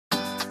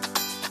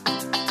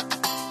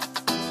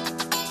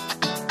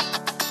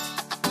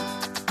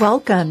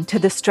Welcome to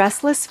the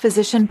Stressless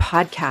Physician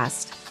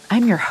Podcast.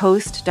 I'm your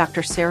host,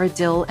 Dr. Sarah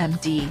Dill,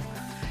 MD.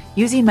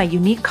 Using my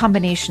unique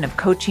combination of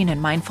coaching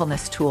and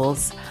mindfulness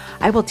tools,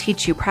 I will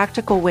teach you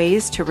practical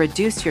ways to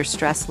reduce your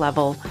stress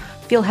level,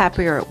 feel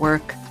happier at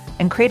work,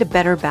 and create a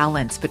better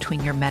balance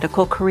between your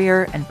medical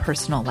career and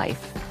personal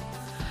life.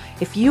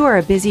 If you are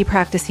a busy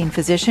practicing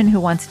physician who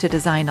wants to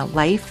design a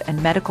life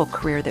and medical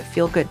career that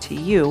feel good to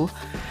you,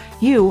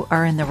 you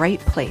are in the right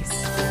place.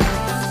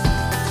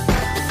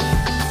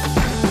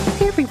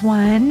 Hey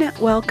everyone,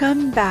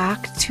 welcome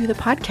back to the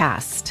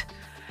podcast.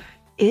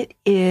 It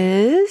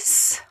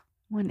is,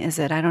 when is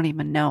it? I don't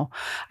even know.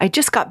 I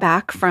just got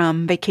back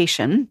from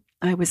vacation.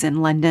 I was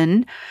in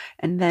London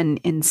and then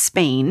in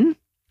Spain,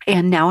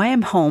 and now I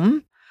am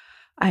home.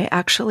 I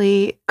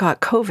actually got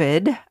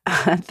COVID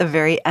at the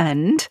very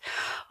end,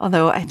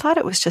 although I thought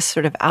it was just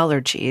sort of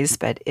allergies,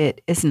 but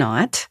it is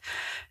not.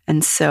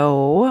 And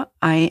so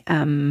I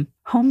am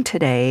home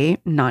today,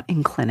 not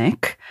in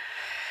clinic.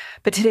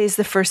 But today is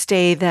the first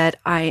day that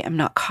I am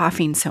not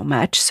coughing so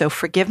much. So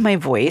forgive my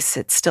voice.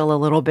 It's still a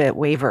little bit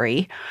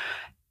wavery.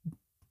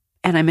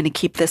 And I'm going to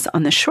keep this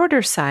on the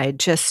shorter side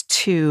just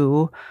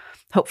to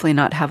hopefully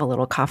not have a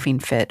little coughing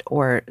fit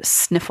or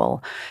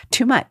sniffle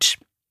too much.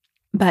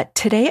 But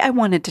today I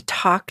wanted to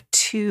talk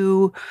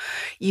to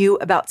you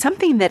about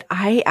something that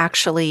I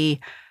actually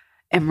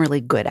am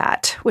really good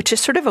at, which is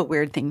sort of a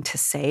weird thing to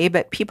say,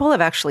 but people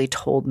have actually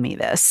told me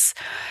this,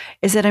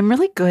 is that I'm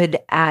really good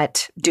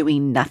at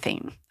doing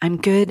nothing. I'm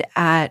good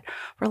at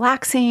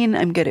relaxing.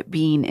 I'm good at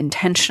being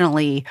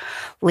intentionally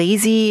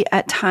lazy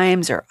at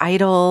times or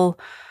idle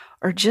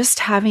or just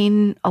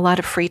having a lot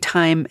of free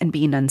time and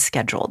being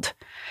unscheduled.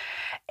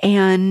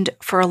 And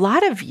for a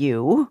lot of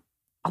you,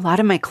 a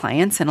lot of my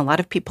clients and a lot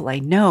of people I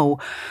know,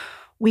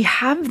 we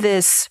have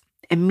this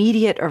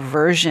immediate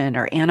aversion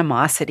or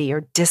animosity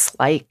or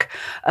dislike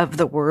of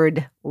the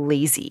word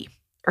lazy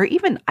or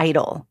even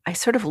idle. I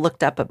sort of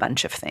looked up a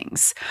bunch of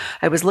things.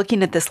 I was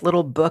looking at this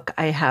little book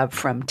I have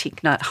from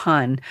Thich Nhat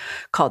Hanh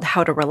called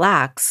How to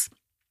Relax.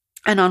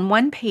 And on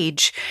one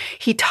page,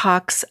 he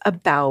talks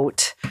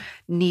about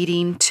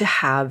needing to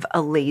have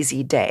a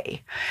lazy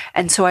day.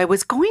 And so I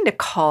was going to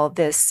call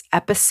this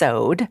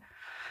episode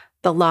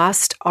The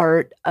Lost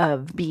Art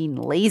of Being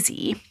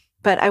Lazy,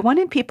 but I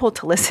wanted people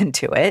to listen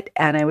to it.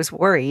 And I was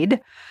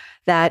worried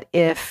that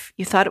if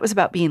you thought it was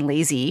about being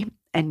lazy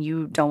and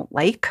you don't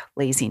like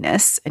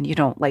laziness and you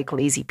don't like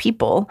lazy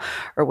people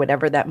or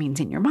whatever that means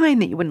in your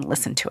mind, that you wouldn't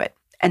listen to it.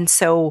 And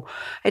so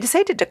I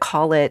decided to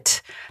call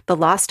it The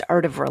Lost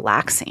Art of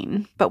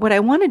Relaxing. But what I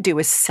want to do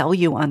is sell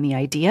you on the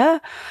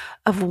idea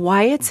of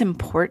why it's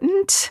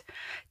important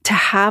to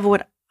have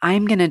what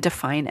I'm going to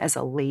define as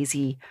a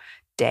lazy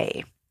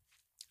day.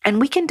 And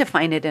we can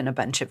define it in a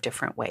bunch of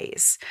different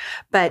ways.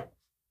 But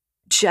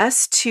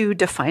just to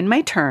define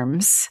my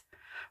terms,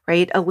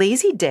 right, a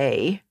lazy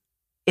day,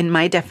 in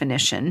my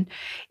definition,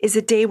 is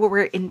a day where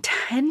we're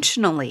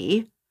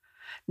intentionally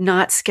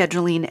not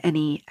scheduling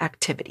any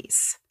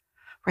activities,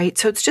 right?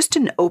 So it's just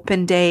an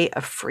open day, a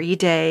free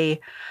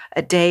day,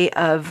 a day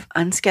of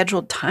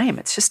unscheduled time.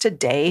 It's just a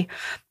day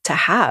to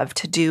have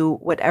to do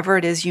whatever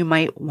it is you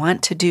might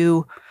want to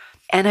do.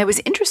 And I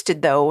was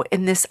interested, though,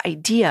 in this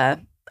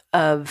idea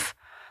of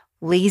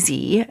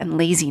lazy and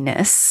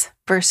laziness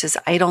versus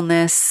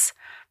idleness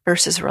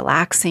versus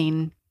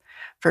relaxing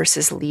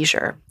versus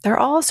leisure. They're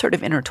all sort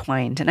of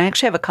intertwined. And I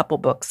actually have a couple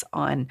books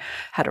on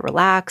how to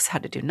relax, how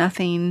to do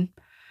nothing,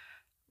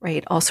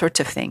 right? All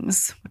sorts of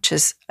things, which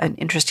is an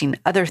interesting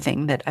other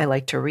thing that I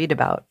like to read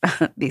about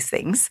these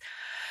things.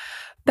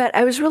 But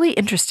I was really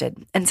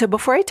interested. And so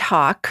before I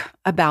talk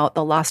about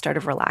the lost art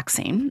of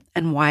relaxing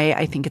and why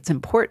I think it's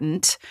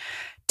important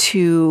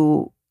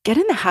to get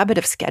in the habit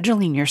of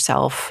scheduling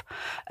yourself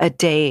a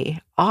day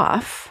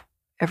off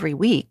every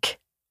week,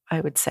 I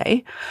would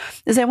say,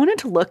 is I wanted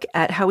to look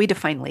at how we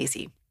define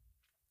lazy.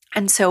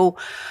 And so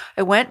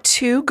I went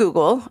to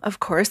Google, of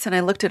course, and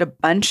I looked at a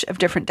bunch of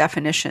different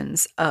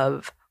definitions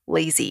of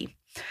lazy.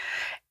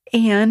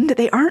 And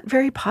they aren't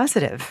very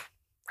positive,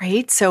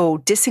 right? So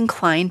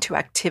disinclined to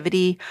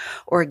activity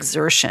or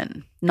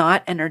exertion,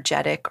 not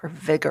energetic or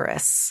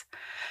vigorous,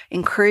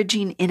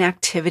 encouraging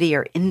inactivity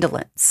or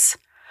indolence.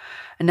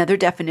 Another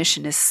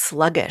definition is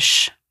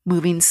sluggish,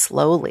 moving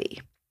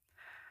slowly.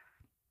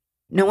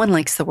 No one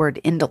likes the word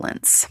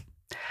indolence.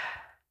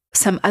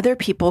 Some other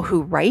people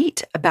who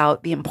write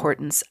about the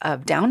importance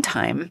of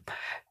downtime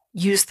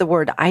use the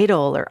word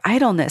idle or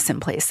idleness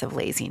in place of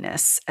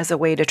laziness as a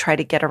way to try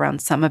to get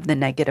around some of the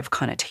negative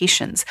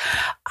connotations.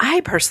 I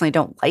personally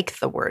don't like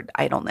the word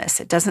idleness.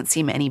 It doesn't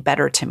seem any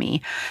better to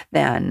me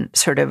than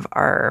sort of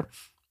our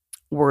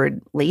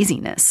word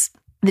laziness.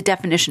 The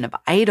definition of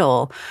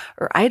idle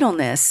or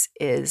idleness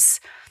is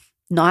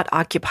not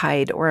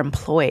occupied or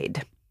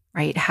employed,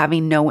 right?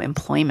 Having no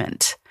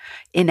employment,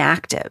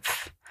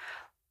 inactive.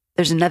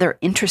 There's another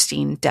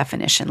interesting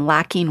definition,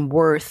 lacking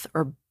worth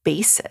or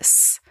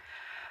basis,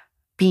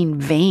 being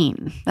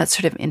vain. That's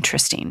sort of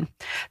interesting.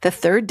 The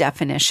third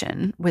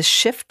definition was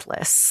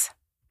shiftless,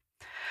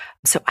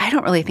 So I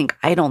don't really think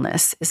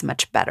idleness is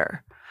much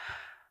better.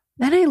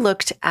 Then I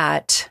looked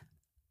at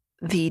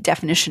the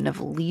definition of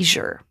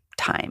leisure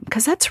time,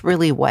 because that's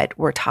really what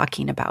we're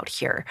talking about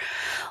here.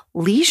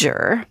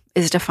 Leisure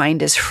is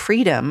defined as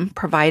freedom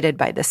provided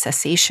by the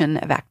cessation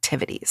of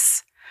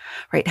activities,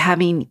 right?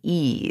 Having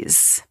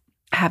ease,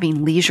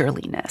 having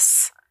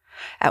leisureliness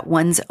at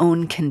one's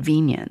own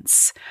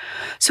convenience.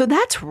 So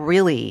that's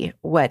really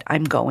what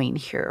I'm going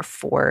here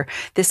for,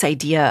 this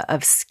idea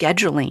of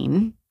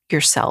scheduling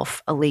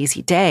yourself a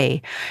lazy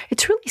day.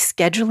 It's really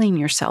scheduling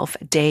yourself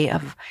a day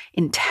of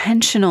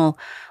intentional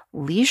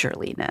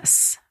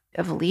leisureliness,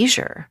 of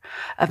leisure,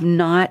 of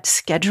not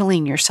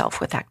scheduling yourself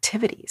with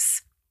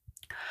activities.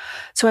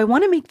 So I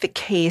want to make the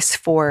case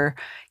for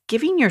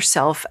giving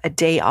yourself a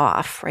day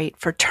off, right?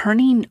 For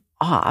turning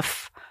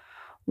off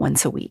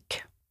once a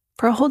week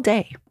for a whole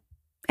day.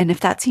 And if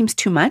that seems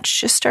too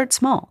much, just start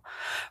small.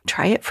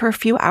 Try it for a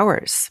few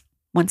hours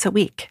once a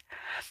week.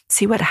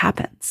 See what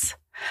happens.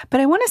 But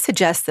I want to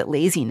suggest that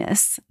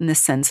laziness, in this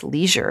sense,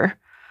 leisure,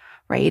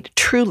 right?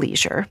 True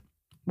leisure,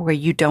 where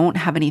you don't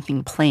have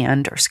anything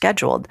planned or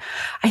scheduled,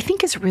 I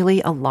think is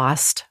really a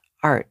lost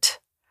art.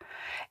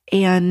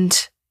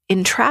 And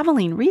in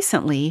traveling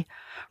recently,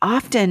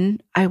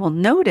 often I will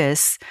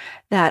notice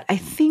that I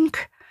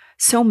think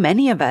so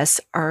many of us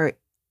are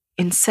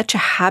in such a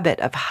habit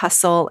of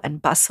hustle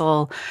and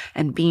bustle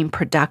and being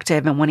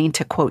productive and wanting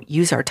to, quote,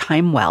 use our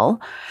time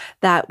well,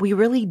 that we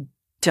really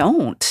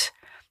don't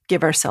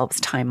give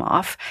ourselves time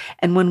off.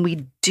 And when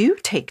we do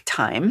take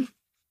time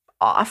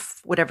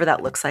off, whatever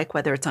that looks like,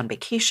 whether it's on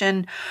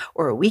vacation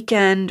or a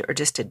weekend or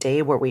just a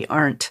day where we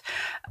aren't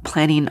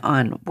planning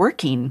on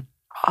working,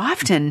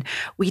 often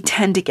we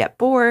tend to get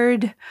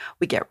bored,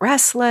 we get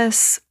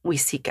restless, we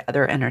seek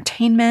other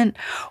entertainment,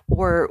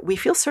 or we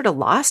feel sort of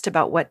lost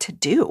about what to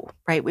do,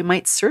 right? We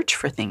might search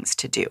for things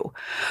to do.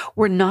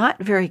 We're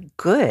not very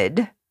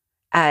good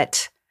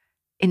at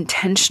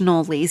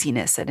intentional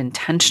laziness, at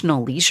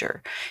intentional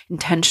leisure,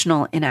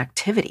 intentional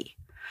inactivity.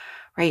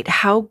 Right?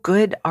 How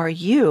good are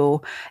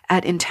you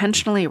at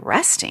intentionally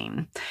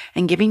resting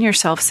and giving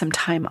yourself some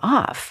time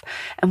off?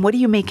 And what do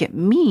you make it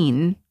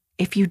mean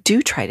if you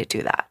do try to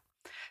do that?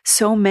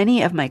 So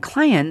many of my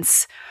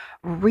clients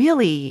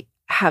really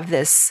have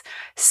this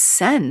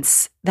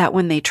sense that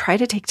when they try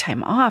to take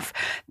time off,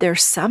 they're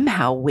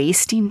somehow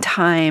wasting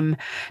time,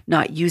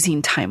 not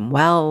using time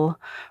well,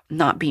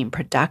 not being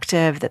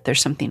productive, that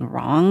there's something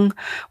wrong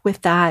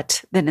with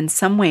that, that in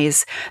some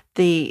ways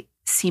they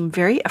seem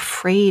very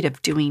afraid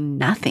of doing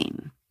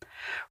nothing.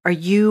 Are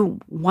you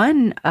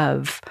one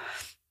of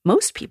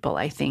most people,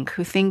 I think,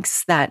 who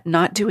thinks that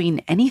not doing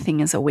anything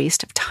is a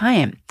waste of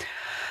time?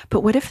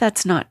 But what if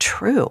that's not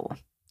true?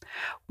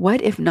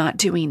 What if not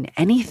doing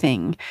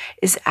anything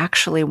is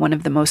actually one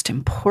of the most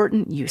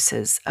important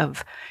uses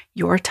of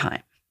your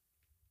time?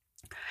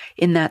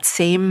 In that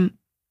same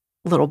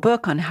little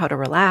book on how to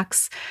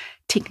relax,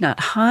 Thich Nhat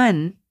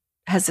Hanh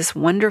has this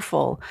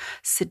wonderful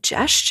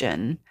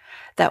suggestion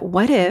that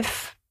what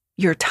if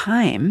your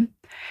time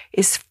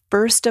is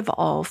first of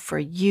all for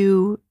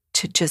you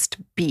to just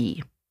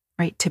be,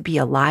 right? To be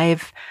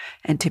alive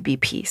and to be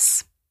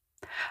peace.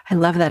 I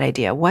love that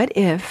idea. What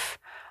if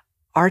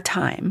our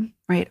time,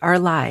 right, our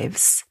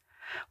lives,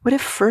 what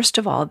if first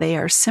of all they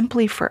are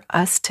simply for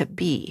us to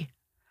be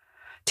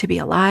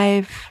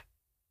alive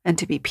and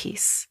to be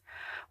peace?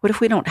 What if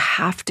we don't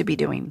have to be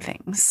doing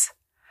things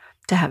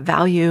to have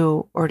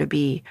value or to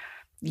be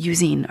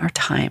using our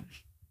time?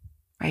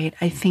 Right?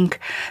 I think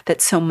that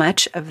so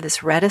much of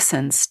this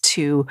reticence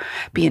to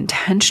be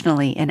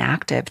intentionally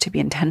inactive, to be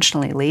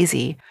intentionally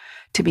lazy,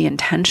 to be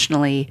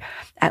intentionally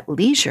at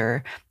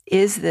leisure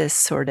is this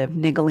sort of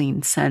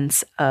niggling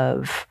sense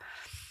of,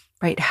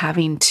 right,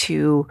 having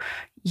to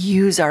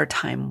use our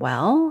time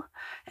well.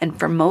 And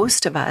for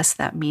most of us,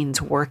 that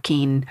means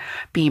working,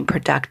 being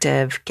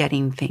productive,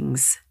 getting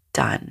things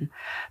done.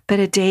 But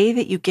a day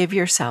that you give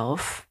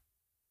yourself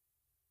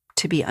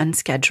to be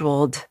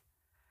unscheduled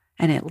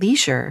and at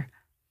leisure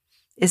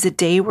is a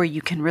day where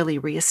you can really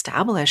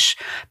reestablish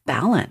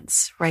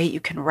balance, right? You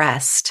can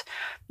rest,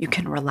 you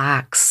can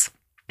relax.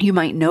 You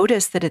might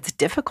notice that it's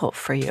difficult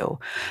for you,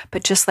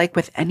 but just like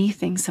with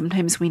anything,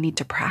 sometimes we need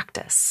to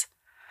practice,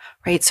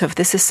 right? So if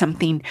this is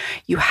something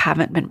you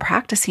haven't been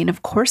practicing,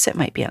 of course it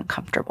might be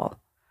uncomfortable.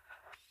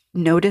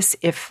 Notice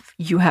if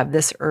you have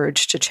this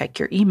urge to check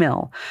your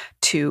email,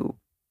 to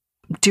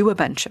do a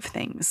bunch of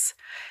things.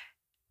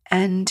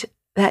 And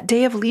that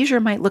day of leisure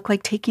might look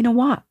like taking a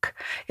walk.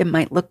 It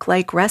might look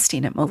like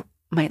resting. It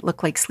might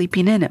look like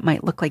sleeping in. It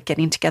might look like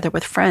getting together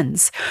with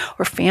friends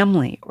or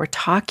family or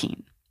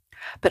talking.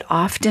 But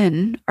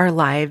often our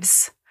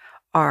lives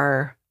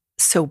are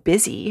so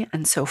busy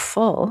and so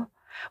full.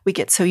 We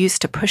get so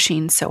used to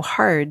pushing so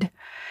hard,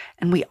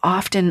 and we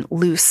often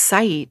lose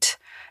sight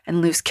and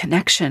lose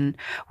connection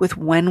with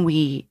when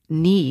we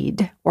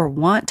need or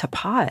want to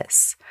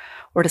pause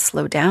or to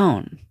slow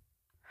down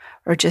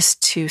or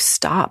just to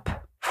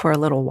stop for a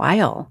little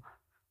while.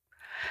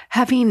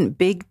 Having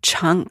big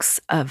chunks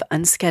of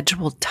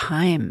unscheduled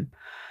time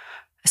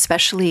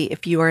especially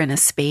if you are in a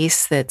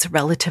space that's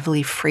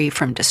relatively free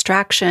from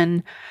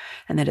distraction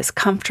and that is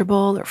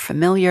comfortable or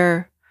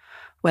familiar,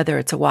 whether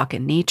it's a walk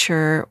in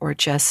nature or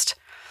just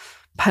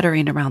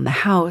puttering around the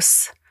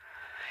house.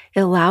 It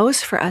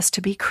allows for us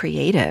to be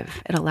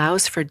creative. It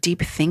allows for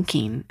deep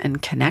thinking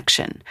and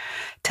connection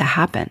to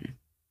happen.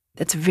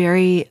 That's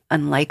very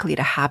unlikely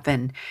to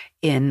happen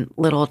in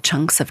little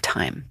chunks of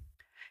time.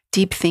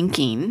 Deep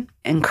thinking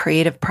and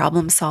creative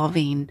problem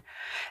solving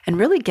and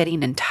really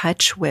getting in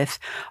touch with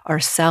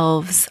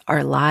ourselves,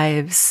 our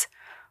lives,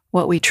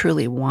 what we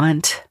truly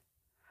want,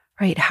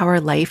 right? How our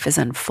life is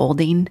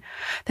unfolding.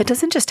 That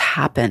doesn't just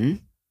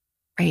happen,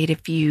 right?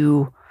 If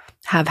you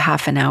have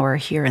half an hour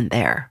here and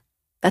there,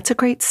 that's a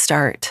great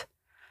start.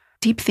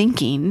 Deep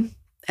thinking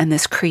and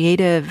this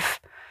creative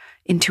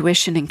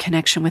intuition and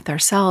connection with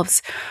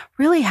ourselves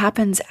really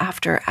happens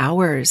after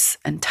hours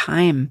and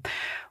time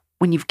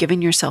when you've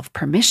given yourself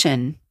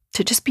permission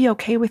to just be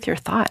okay with your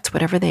thoughts,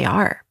 whatever they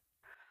are.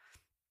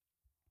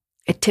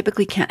 It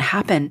typically can't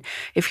happen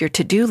if your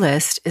to-do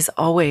list is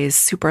always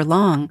super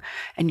long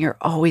and you're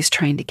always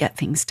trying to get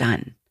things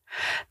done.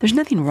 There's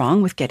nothing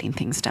wrong with getting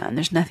things done.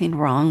 There's nothing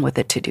wrong with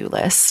a to-do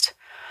list,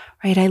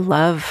 right? I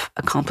love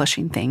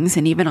accomplishing things.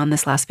 And even on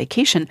this last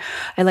vacation,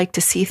 I like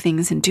to see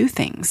things and do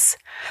things.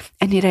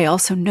 And yet I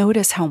also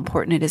notice how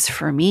important it is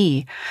for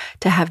me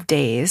to have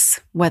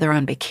days, whether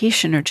on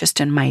vacation or just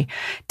in my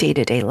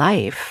day-to-day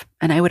life,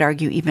 and I would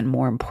argue even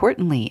more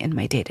importantly in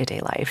my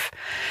day-to-day life,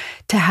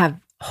 to have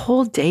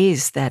whole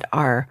days that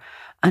are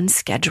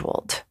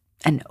unscheduled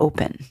and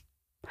open.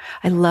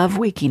 I love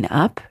waking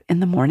up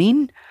in the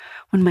morning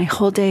when my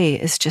whole day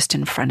is just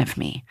in front of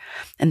me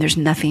and there's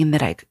nothing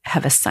that I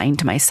have assigned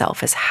to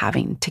myself as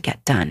having to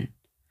get done.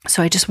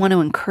 So I just want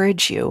to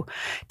encourage you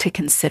to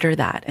consider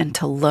that and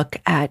to look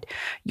at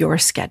your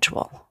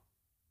schedule.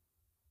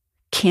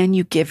 Can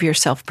you give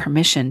yourself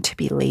permission to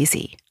be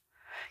lazy?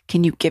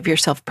 Can you give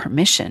yourself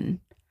permission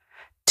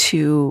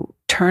to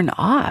turn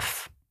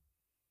off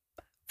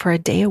for a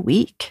day a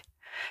week?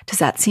 Does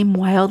that seem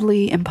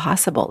wildly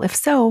impossible? If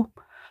so,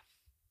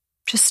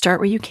 just start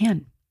where you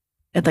can.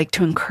 I'd like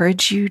to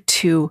encourage you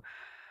to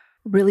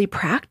really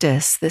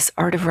practice this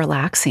art of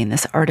relaxing,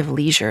 this art of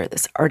leisure,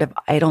 this art of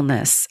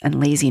idleness and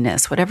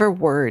laziness, whatever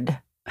word,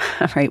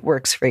 right,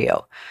 works for you.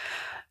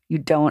 You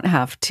don't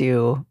have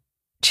to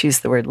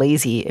choose the word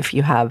lazy if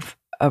you have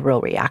a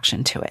real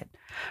reaction to it,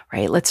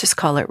 right? Let's just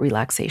call it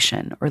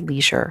relaxation or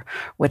leisure,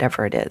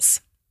 whatever it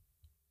is.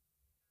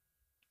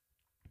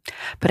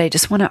 But I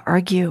just want to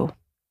argue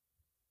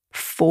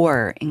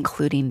for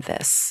including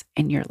this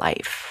in your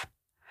life.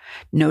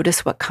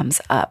 Notice what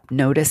comes up.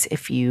 Notice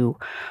if you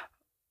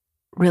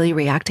really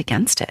react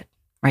against it,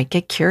 right?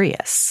 Get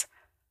curious.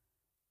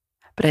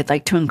 But I'd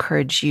like to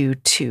encourage you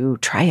to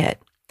try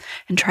it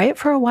and try it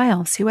for a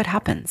while. See what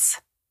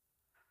happens.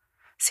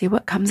 See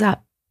what comes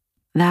up.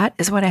 That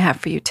is what I have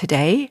for you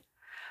today.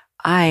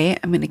 I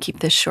am going to keep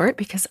this short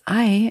because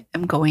I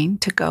am going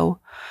to go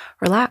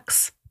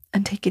relax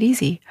and take it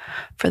easy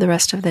for the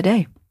rest of the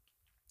day.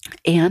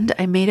 And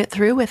I made it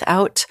through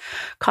without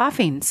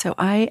coughing, so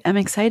I am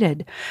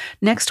excited.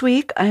 Next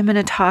week, I'm going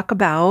to talk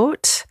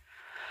about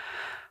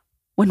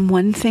when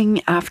one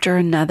thing after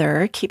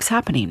another keeps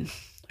happening,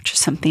 which is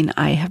something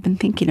I have been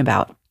thinking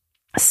about.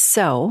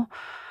 So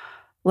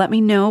let me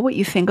know what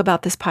you think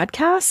about this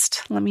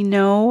podcast. Let me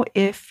know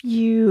if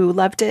you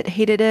loved it,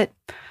 hated it,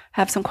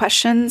 have some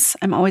questions.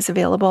 I'm always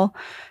available.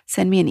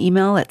 Send me an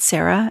email at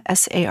Sarah,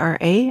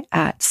 S-A-R-A,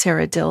 at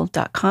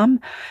sarahdill.com,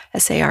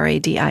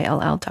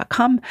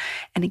 SARADILL.com.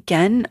 And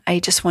again, I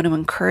just want to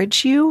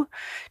encourage you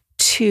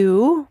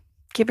to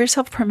give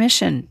yourself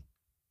permission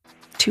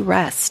to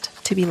rest,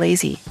 to be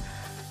lazy,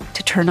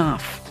 to turn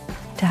off,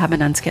 to have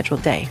an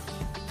unscheduled day.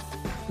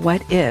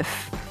 What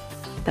if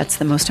that's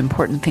the most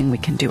important thing we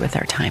can do with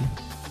our time?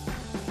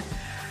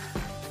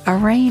 All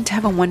right,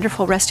 have a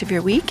wonderful rest of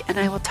your week, and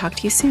I will talk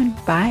to you soon.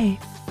 Bye.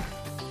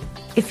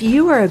 If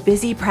you are a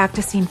busy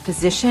practicing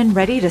physician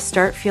ready to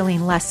start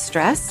feeling less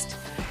stressed,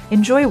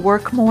 enjoy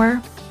work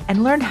more,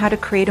 and learn how to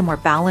create a more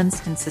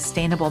balanced and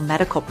sustainable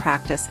medical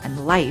practice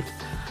and life,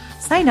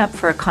 sign up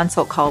for a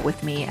consult call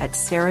with me at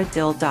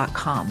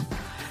sarahdill.com.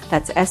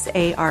 That's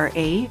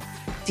SARADILL.com.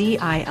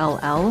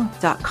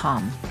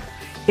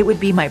 It would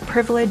be my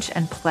privilege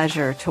and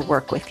pleasure to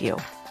work with you.